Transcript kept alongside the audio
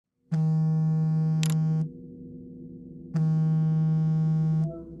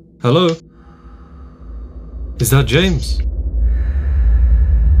Hello? Is that James?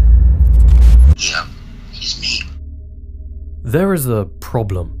 Yeah, it's me. There is a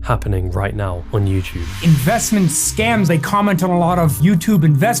problem happening right now on YouTube. Investment scams, they comment on a lot of YouTube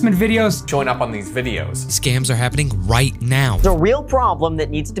investment videos. Showing up on these videos. Scams are happening right now. It's a real problem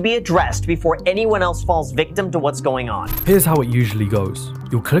that needs to be addressed before anyone else falls victim to what's going on. Here's how it usually goes.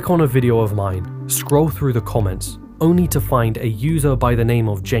 You'll click on a video of mine, scroll through the comments, only to find a user by the name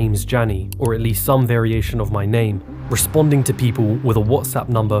of James Jani, or at least some variation of my name, responding to people with a WhatsApp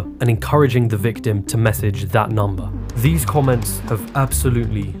number and encouraging the victim to message that number. These comments have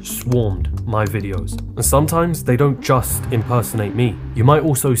absolutely swarmed my videos, and sometimes they don't just impersonate me. You might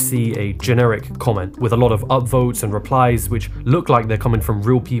also see a generic comment with a lot of upvotes and replies which look like they're coming from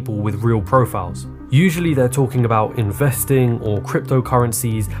real people with real profiles. Usually they're talking about investing or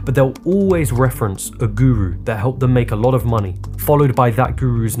cryptocurrencies, but they'll always reference a guru that helped them make a lot of money, followed by that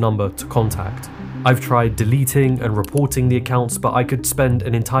guru's number to contact. I've tried deleting and reporting the accounts, but I could spend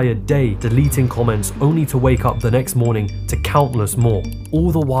an entire day deleting comments only to wake up the next morning to countless more,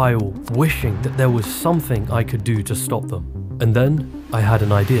 all the while wishing that there was something I could do to stop them. And then I had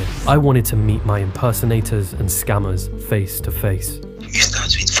an idea. I wanted to meet my impersonators and scammers face to face. You start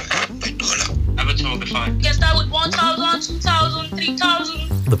with $500. Avatar the fine. Get that with 1,000, 2,000,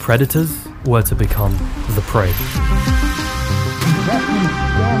 3,000. The predators were to become the prey. Investment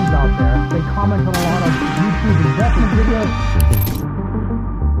scams out there, they comment on a lot of YouTube investment videos.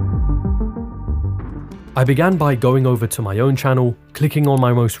 I began by going over to my own channel, clicking on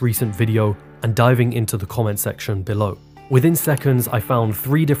my most recent video, and diving into the comment section below. Within seconds, I found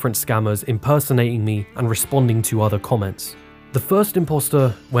 3 different scammers impersonating me and responding to other comments. The first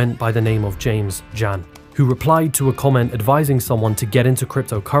imposter went by the name of James Jan, who replied to a comment advising someone to get into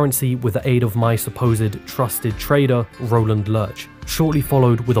cryptocurrency with the aid of my supposed trusted trader, Roland Lurch, shortly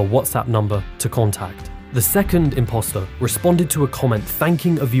followed with a WhatsApp number to contact. The second imposter responded to a comment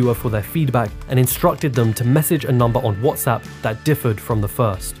thanking a viewer for their feedback and instructed them to message a number on WhatsApp that differed from the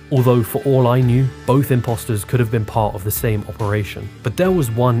first. Although for all I knew, both imposters could have been part of the same operation. But there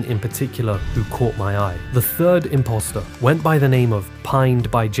was one in particular who caught my eye. The third imposter went by the name of Pined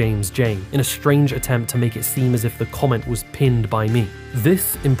by James Jane in a strange attempt to make it seem as if the comment was pinned by me.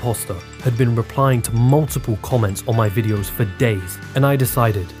 This imposter had been replying to multiple comments on my videos for days, and I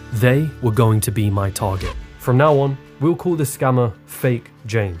decided they were going to be my target. From now on, we'll call this scammer Fake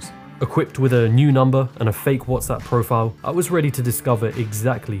James. Equipped with a new number and a fake WhatsApp profile, I was ready to discover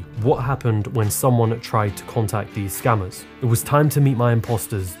exactly what happened when someone tried to contact these scammers. It was time to meet my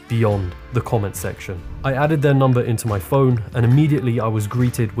imposters beyond the comment section. I added their number into my phone, and immediately I was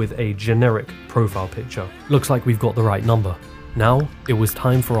greeted with a generic profile picture. Looks like we've got the right number. Now, it was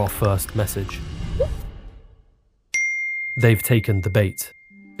time for our first message. They've taken the bait.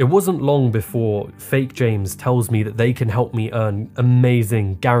 It wasn't long before Fake James tells me that they can help me earn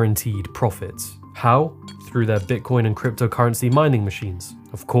amazing guaranteed profits. How? Through their Bitcoin and cryptocurrency mining machines,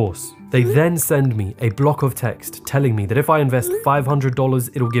 of course. They then send me a block of text telling me that if I invest $500,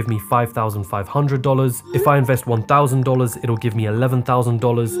 it'll give me $5,500. If I invest $1,000, it'll give me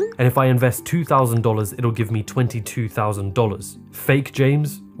 $11,000. And if I invest $2,000, it'll give me $22,000. Fake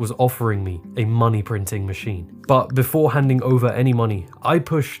James was offering me a money printing machine. But before handing over any money, I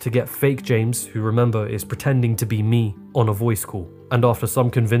pushed to get Fake James, who remember is pretending to be me, on a voice call. And after some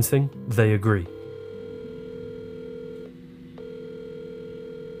convincing, they agree.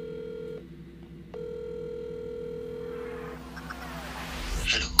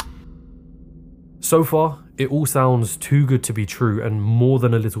 So far, it all sounds too good to be true and more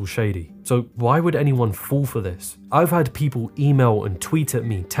than a little shady. So why would anyone fall for this? I've had people email and tweet at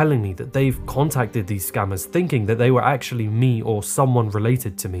me telling me that they've contacted these scammers thinking that they were actually me or someone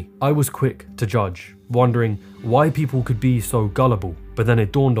related to me. I was quick to judge, wondering why people could be so gullible. But then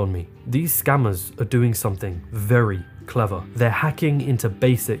it dawned on me, these scammers are doing something very clever. They're hacking into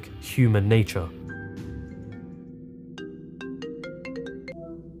basic human nature.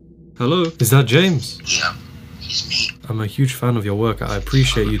 Hello, is that James? Yeah, it's me. I'm a huge fan of your work. I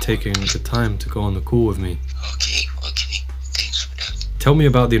appreciate you taking the time to go on the call with me. Okay. Thanks for that. Tell me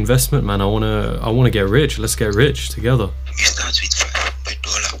about the investment, man. I wanna get rich. Let's get rich together. You start with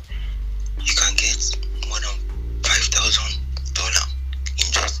 $500. You can get more than $5,000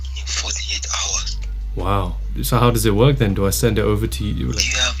 in just 48 hours. Wow. So how does it work then? Do I send it over to you? Do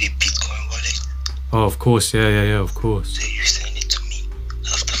you have a Bitcoin wallet? Oh, of course. Yeah, of course. So you send it to me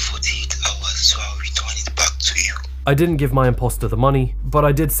after 48 hours, so I'll return it back to you. I didn't give my imposter the money, but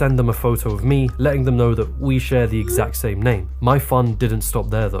I did send them a photo of me, letting them know that we share the exact same name. My fun didn't stop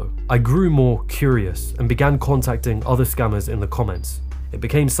there though. I grew more curious and began contacting other scammers in the comments. It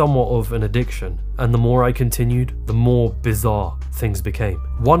became somewhat of an addiction, and the more I continued, the more bizarre things became.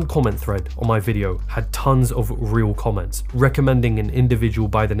 One comment thread on my video had tons of real comments, recommending an individual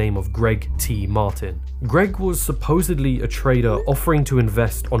by the name of Greg T. Martin. Greg was supposedly a trader offering to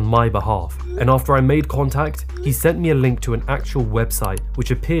invest on my behalf, and after I made contact, he sent me a link to an actual website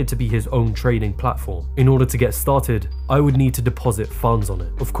which appeared to be his own trading platform. In order to get started, I would need to deposit funds on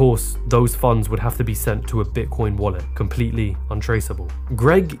it. Of course, those funds would have to be sent to a Bitcoin wallet, completely untraceable.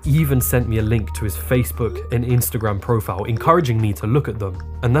 Greg even sent me a link to his Facebook and Instagram profile, encouraging me to look at them.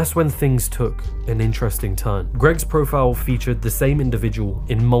 And that's when things took an interesting turn. Greg's profile featured the same individual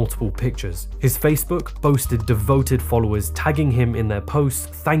in multiple pictures. His Facebook boasted devoted followers tagging him in their posts,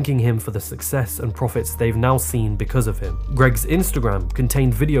 thanking him for the success and profits they've now seen because of him. Greg's Instagram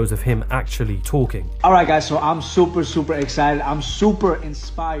contained videos of him actually talking. Alright guys, so I'm super excited. I'm super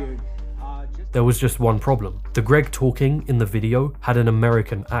inspired. There was just one problem. The Greg talking in the video had an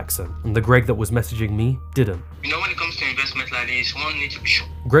American accent, and the Greg that was messaging me didn't. You know, when it comes to investment like this, one needs to be sure.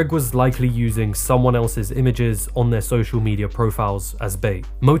 Greg was likely using someone else's images on their social media profiles as bait.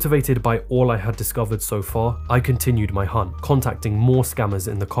 Motivated by all I had discovered so far, I continued my hunt, contacting more scammers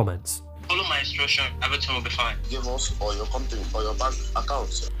in the comments. Follow my instruction, everything will be fine. Give us or your company or your bank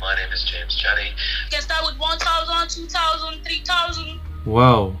account. My name is James Johnny. You can start with 1,000, 2,000, 3,000.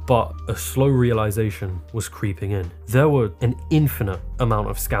 Wow. But a slow realization was creeping in. There were an infinite amount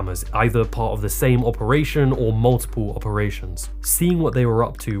of scammers, either part of the same operation or multiple operations. Seeing what they were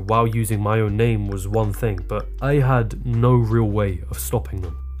up to while using my own name was one thing, but I had no real way of stopping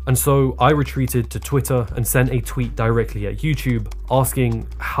them. And so I retreated to Twitter and sent a tweet directly at YouTube asking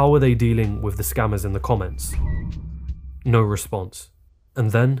how are they dealing with the scammers in the comments. No response. And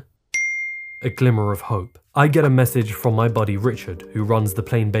then a glimmer of hope. I get a message from my buddy Richard, who runs the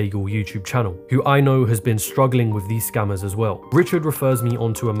Plain Bagel YouTube channel, who I know has been struggling with these scammers as well. Richard refers me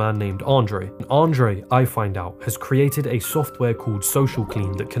onto a man named Andre. And Andre, I find out, has created a software called Social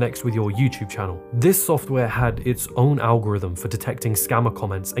Clean that connects with your YouTube channel. This software had its own algorithm for detecting scammer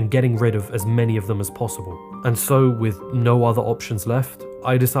comments and getting rid of as many of them as possible. And so, with no other options left,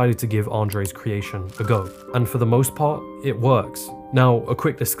 I decided to give Andre's creation a go. And for the most part, it works. Now, a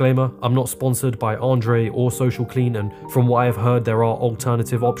quick disclaimer, I'm not sponsored by Andre or Social Clean, and from what I've heard, there are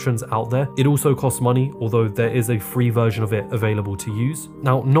alternative options out there. It also costs money, although there is a free version of it available to use.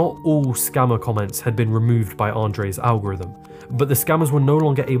 Now, not all scammer comments had been removed by Andre's algorithm, but the scammers were no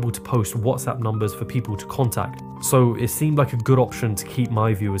longer able to post WhatsApp numbers for people to contact, so it seemed like a good option to keep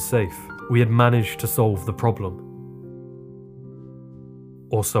my viewers safe. We had managed to solve the problem.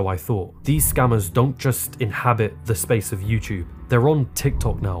 Or so I thought. These scammers don't just inhabit the space of YouTube, they're on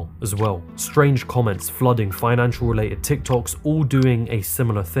TikTok now as well. Strange comments flooding financial related TikToks, all doing a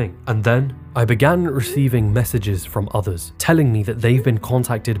similar thing. And then I began receiving messages from others telling me that they've been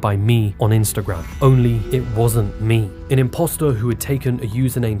contacted by me on Instagram, only it wasn't me. An imposter who had taken a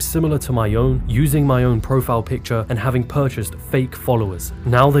username similar to my own, using my own profile picture and having purchased fake followers.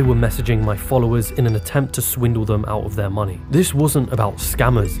 Now they were messaging my followers in an attempt to swindle them out of their money. This wasn't about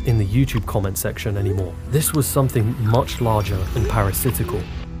scammers in the YouTube comment section anymore. This was something much larger and parasitical.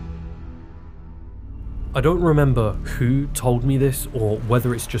 I don't remember who told me this or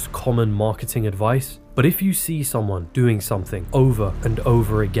whether it's just common marketing advice, but if you see someone doing something over and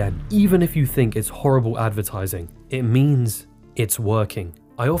over again, even if you think it's horrible advertising, it means it's working.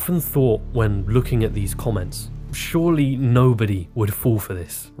 I often thought when looking at these comments, surely nobody would fall for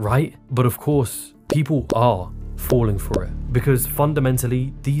this, right? But of course, people are falling for it, because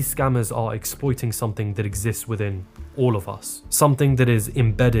fundamentally, these scammers are exploiting something that exists within all of us, something that is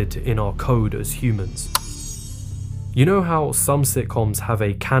embedded in our code as humans. You know how some sitcoms have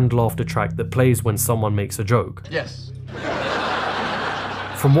a canned laughter track that plays when someone makes a joke? Yes.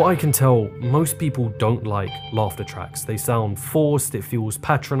 From what I can tell, most people don't like laughter tracks. They sound forced, it feels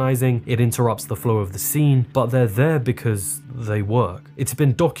patronizing, it interrupts the flow of the scene, but they're there because they work. It's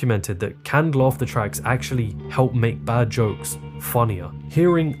been documented that canned laughter tracks actually help make bad jokes funnier.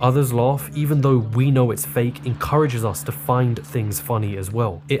 Hearing others laugh, even though we know it's fake, encourages us to find things funny as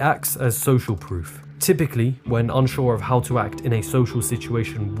well. It acts as social proof. Typically, when unsure of how to act in a social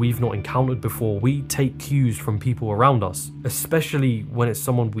situation we've not encountered before, we take cues from people around us, especially when it's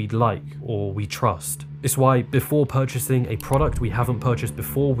someone we'd like or we trust. It's why before purchasing a product we haven't purchased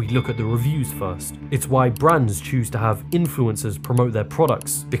before, we look at the reviews first. It's why brands choose to have influencers promote their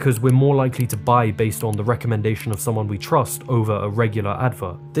products, because we're more likely to buy based on the recommendation of someone we trust over a regular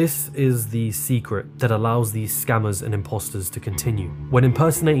advert. This is the secret that allows these scammers and imposters to continue. When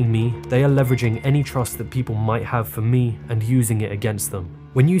impersonating me, they are leveraging any trust that people might have for me and using it against them.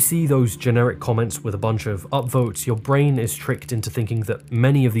 When you see those generic comments with a bunch of upvotes, your brain is tricked into thinking that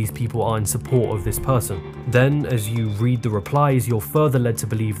many of these people are in support of this person. Then, as you read the replies, you're further led to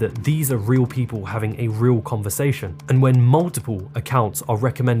believe that these are real people having a real conversation. And when multiple accounts are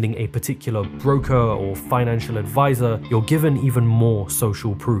recommending a particular broker or financial advisor, you're given even more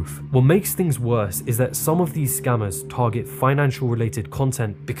social proof. What makes things worse is that some of these scammers target financial related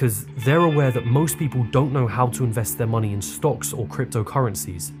content because they're aware that most people don't know how to invest their money in stocks or cryptocurrencies.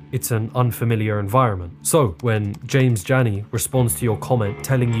 It's an unfamiliar environment. So when James Jani responds to your comment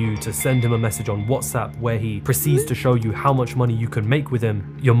telling you to send him a message on WhatsApp where he proceeds to show you how much money you can make with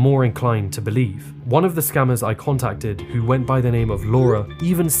him, you're more inclined to believe. One of the scammers I contacted, who went by the name of Laura,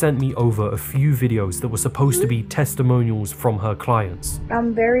 even sent me over a few videos that were supposed to be testimonials from her clients.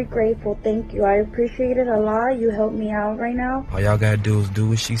 I'm very grateful, thank you. I appreciate it a lot. You helped me out right now. All y'all gotta do is do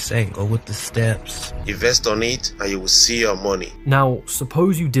what she say. Go with the steps. Invest on it and you will see your money. Now,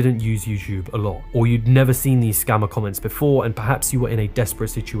 suppose you didn't use YouTube a lot, or you'd never seen these scammer comments before, and perhaps you were in a desperate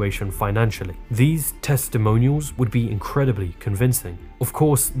situation financially. These testimonials would be incredibly convincing. Of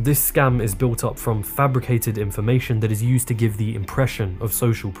course, this scam is built up from fabricated information that is used to give the impression of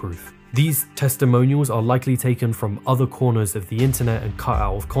social proof. These testimonials are likely taken from other corners of the internet and cut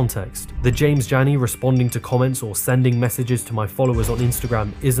out of context. The James Jani responding to comments or sending messages to my followers on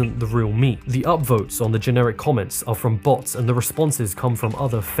Instagram isn't the real me. The upvotes on the generic comments are from bots and the responses come from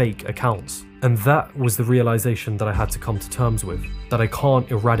other fake accounts. And that was the realization that I had to come to terms with, that I can't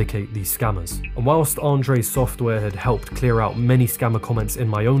eradicate these scammers. And whilst Andre's software had helped clear out many scammer comments in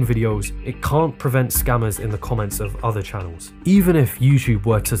my own videos, it can't prevent scammers in the comments of other channels. Even if YouTube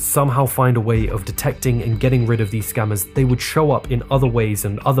were to somehow find a way of detecting and getting rid of these scammers, they would show up in other ways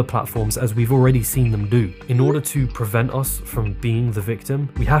and other platforms, as we've already seen them do. In order to prevent us from being the victim,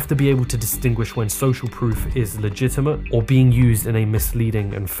 we have to be able to distinguish when social proof is legitimate or being used in a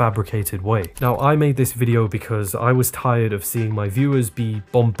misleading and fabricated way. Now, I made this video because I was tired of seeing my viewers be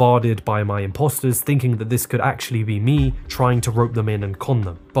bombarded by my imposters, thinking that this could actually be me trying to rope them in and con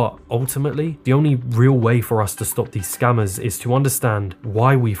them. But ultimately, the only real way for us to stop these scammers is to understand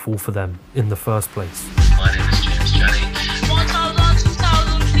why we fall for them in the first place. My name is James Jani. 1,000,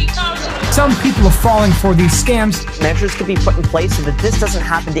 2,000, 3,000. Some people are falling for these scams. Measures could be put in place so that this doesn't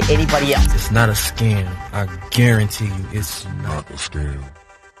happen to anybody else. It's not a scam. I guarantee you it's not a scam.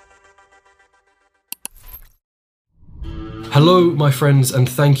 Hello my friends, and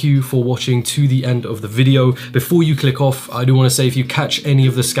thank you for watching to the end of the video. Before you click off, I do want to say if you catch any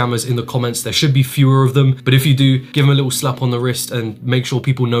of the scammers in the comments, there should be fewer of them, but if you do, give them a little slap on the wrist and make sure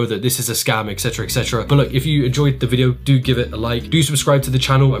people know that this is a scam, etc, etc. But look, if you enjoyed the video, do give it a like, do subscribe to the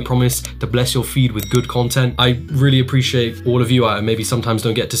channel. I promise to bless your feed with good content. I really appreciate all of you. I maybe sometimes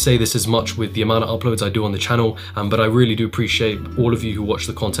don't get to say this as much with the amount of uploads I do on the channel, but I really do appreciate all of you who watch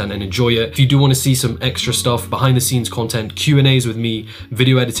the content and enjoy it. If you do want to see some extra stuff, behind the scenes content, Q&As with me,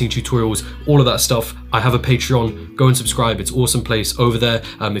 video editing tutorials, all of that stuff, I have a Patreon. Go and subscribe. It's an awesome place over there.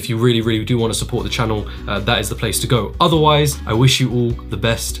 If you really do want to support the channel, that is the place to go. Otherwise, I wish you all the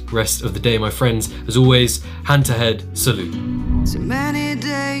best rest of the day, my friends. As always, hand to head, salute. So many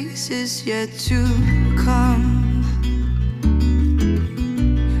days is yet to come.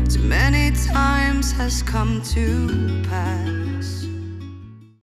 Too many times has come to pass.